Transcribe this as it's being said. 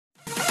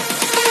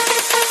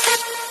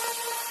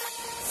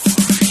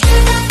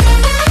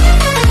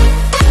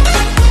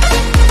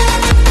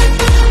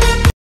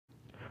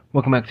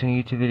Welcome back to a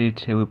YouTube video.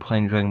 Today we're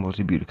playing Dragon Ball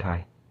Z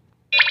Budokai.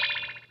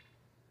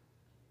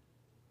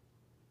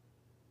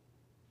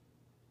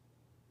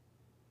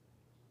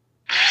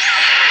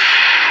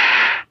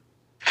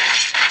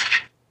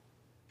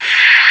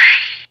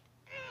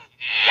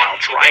 While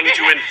trying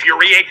to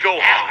infuriate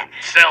Gohan,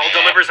 Cell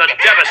delivers a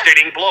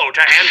devastating blow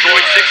to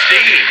Android 16,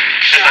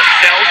 and the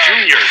Cell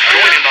Juniors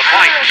join in the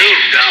fight too.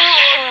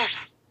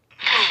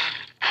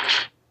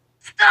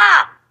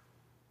 Stop!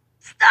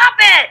 Stop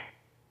it!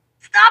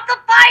 Stop the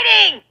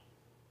fighting!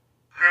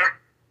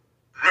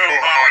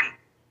 Gohan,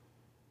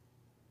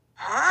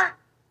 Huh?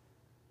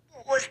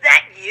 Was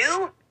that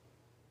you?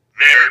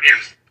 there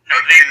is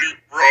nothing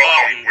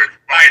wrong with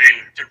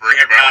fighting to bring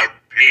about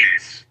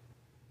peace.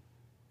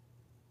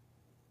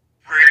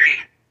 Free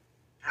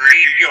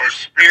your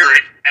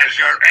spirit as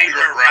your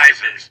anger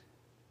rises.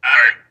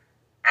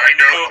 I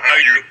know how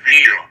you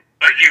feel,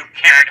 but you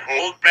can't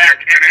hold back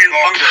any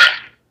longer.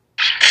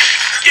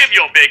 Give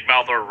your big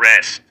mouth a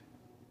rest,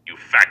 you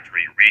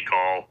factory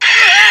recall.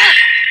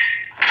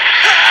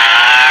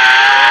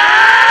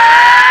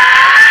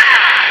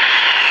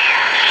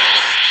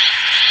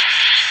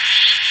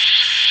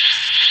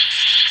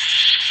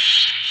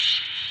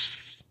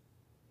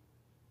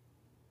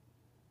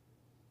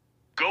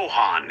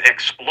 Gohan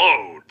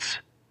explodes.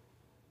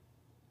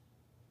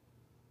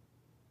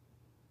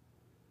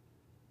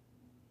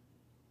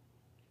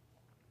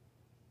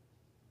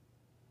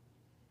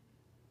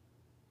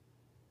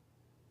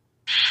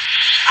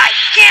 I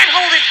can't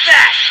hold it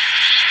back!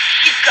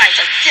 You guys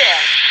are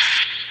dead!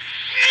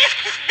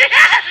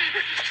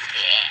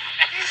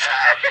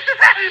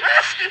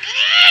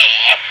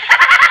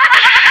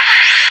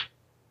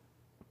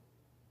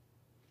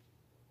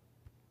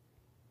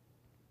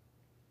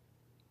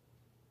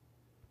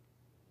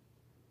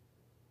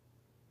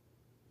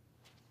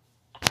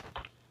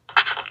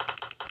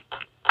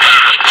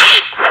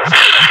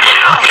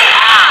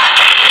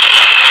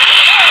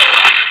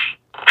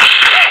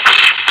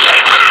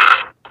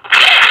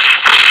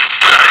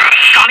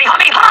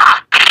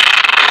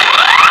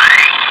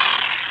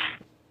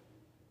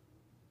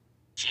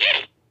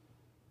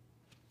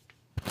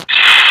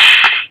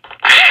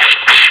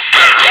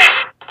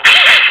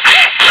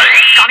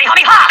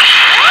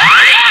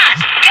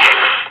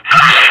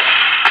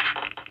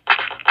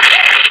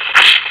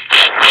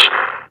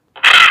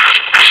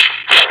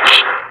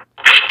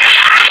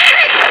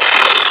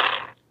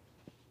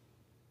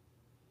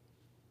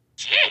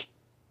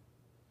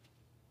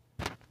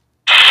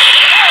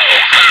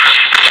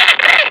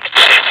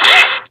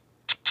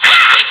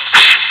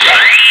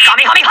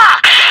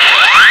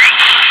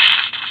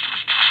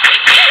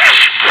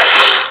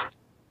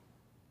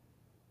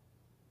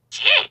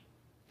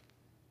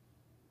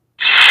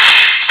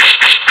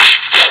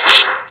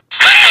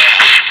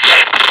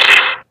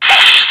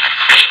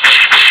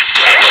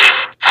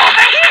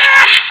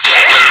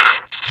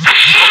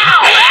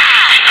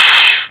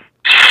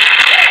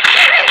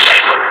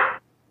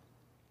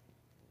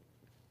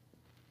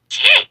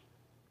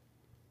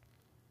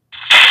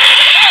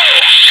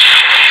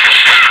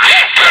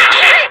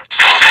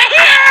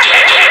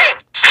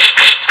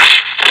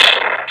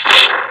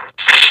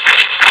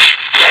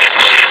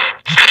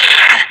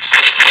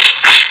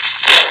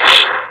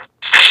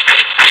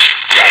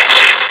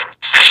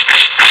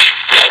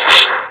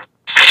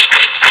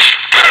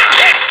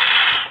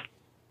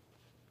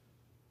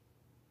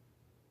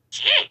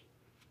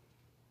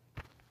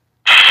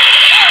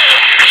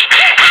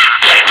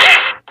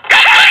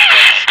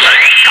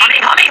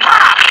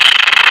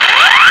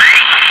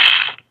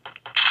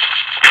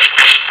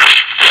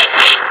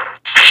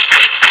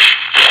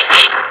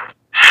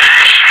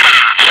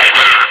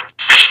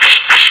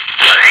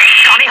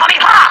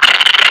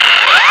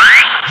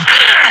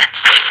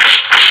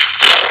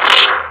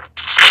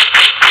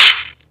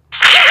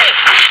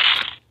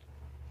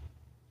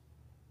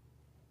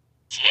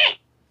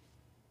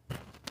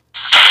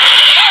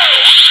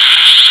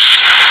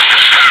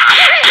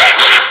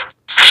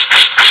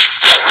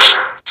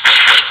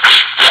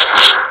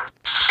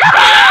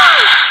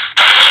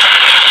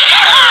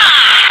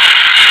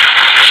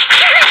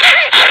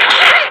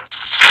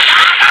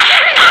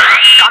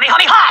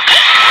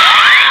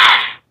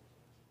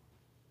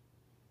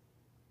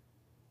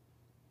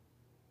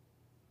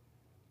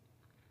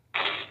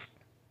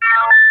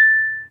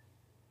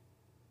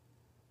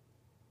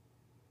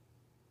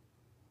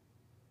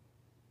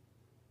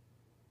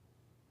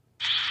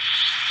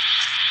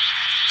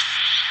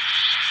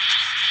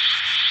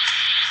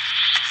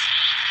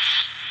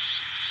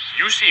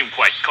 You seem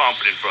quite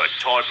confident for a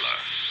toddler.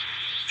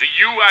 Do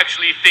you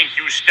actually think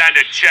you stand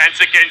a chance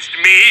against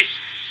me?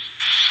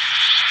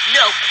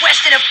 No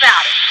question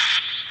about it!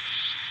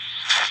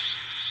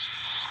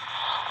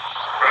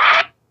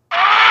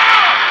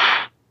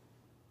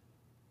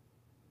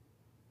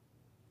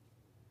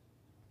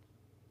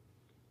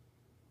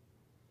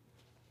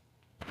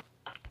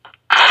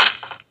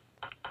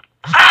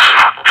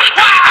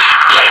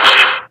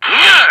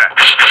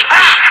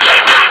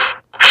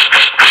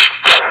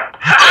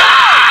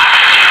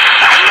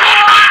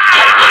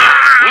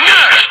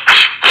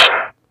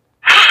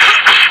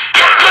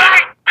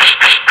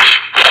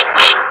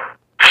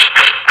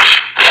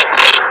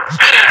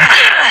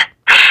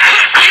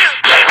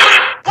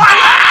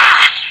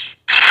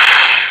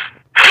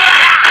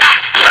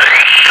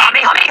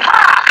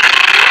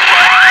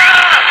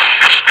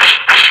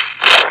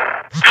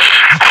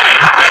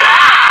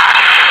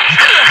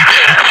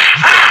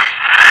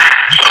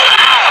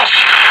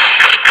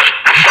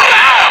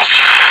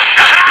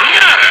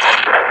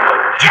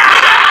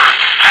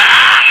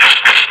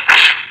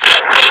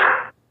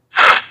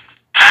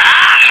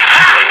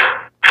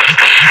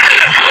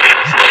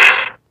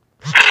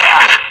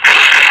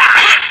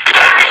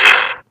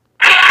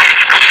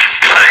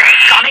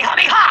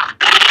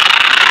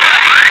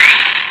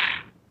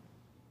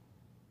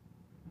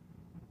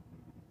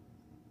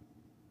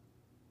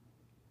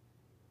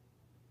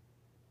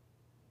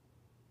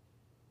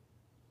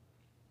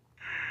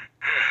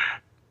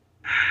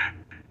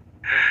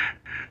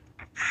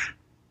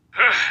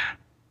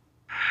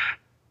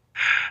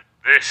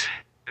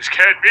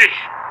 at me.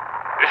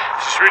 This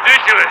is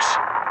ridiculous.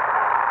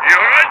 You're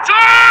a child!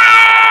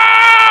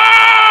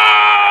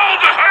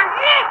 I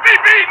won't be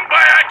beaten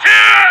by a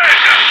kid!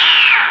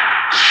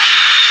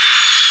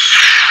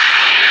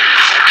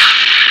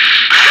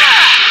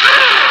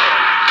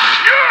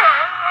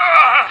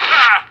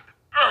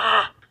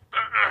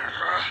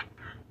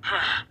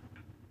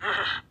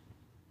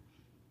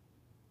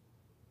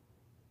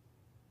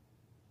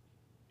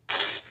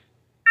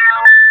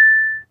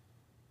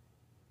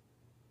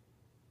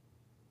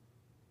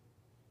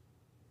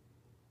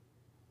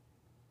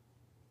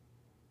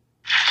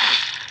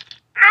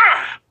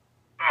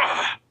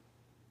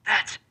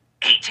 That's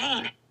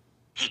 18.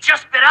 He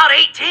just spit out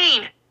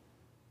 18.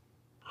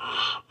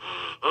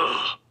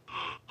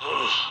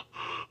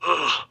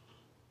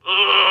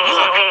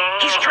 Look,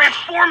 he's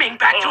transforming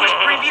back to his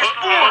previous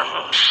form.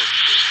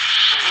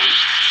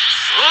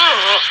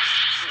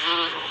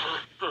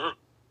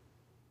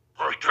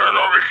 I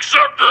cannot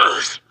accept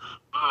this.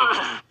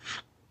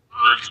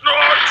 It's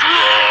not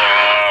true.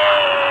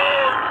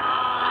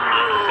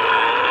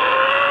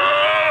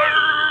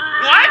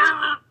 What?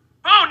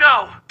 Oh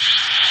no.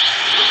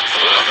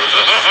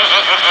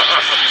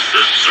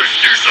 In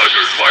 60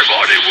 seconds, my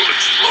body will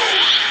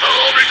explode, and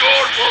I'll be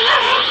gone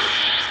forever.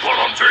 But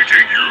I'm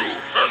taking you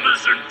and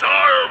this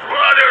entire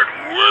planet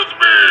with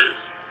me.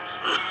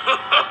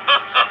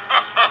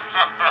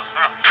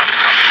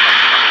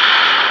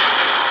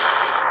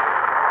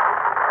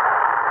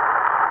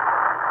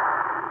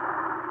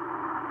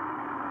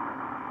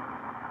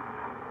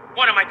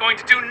 What am I going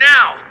to do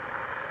now?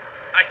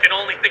 I can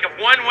only think of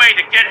one way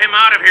to get him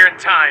out of here in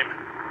time.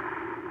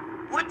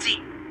 What's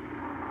he?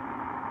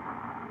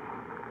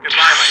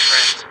 Goodbye, my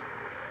friends.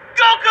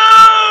 Goku!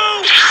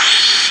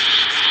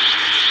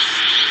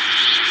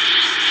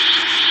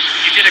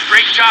 You did a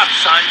great job,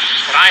 son,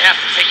 but I have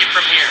to take it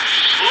from here.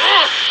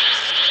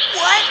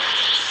 What?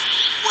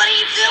 What are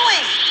you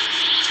doing?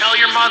 Tell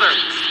your mother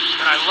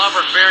that I love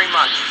her very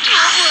much.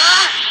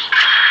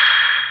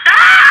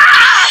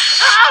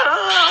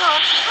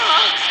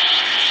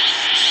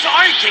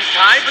 Sorry, King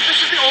Kai, but this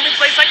is the only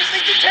place I can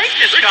think to take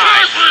this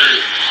guy.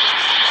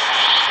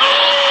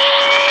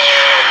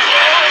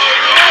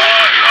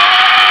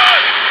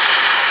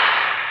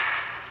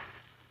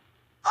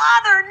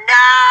 Father,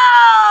 no!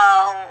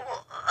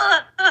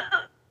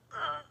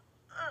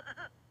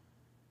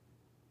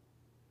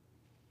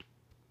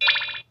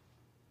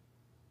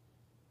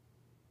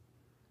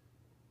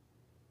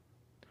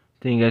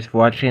 Thank you guys for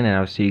watching, and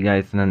I'll see you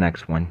guys in the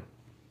next one.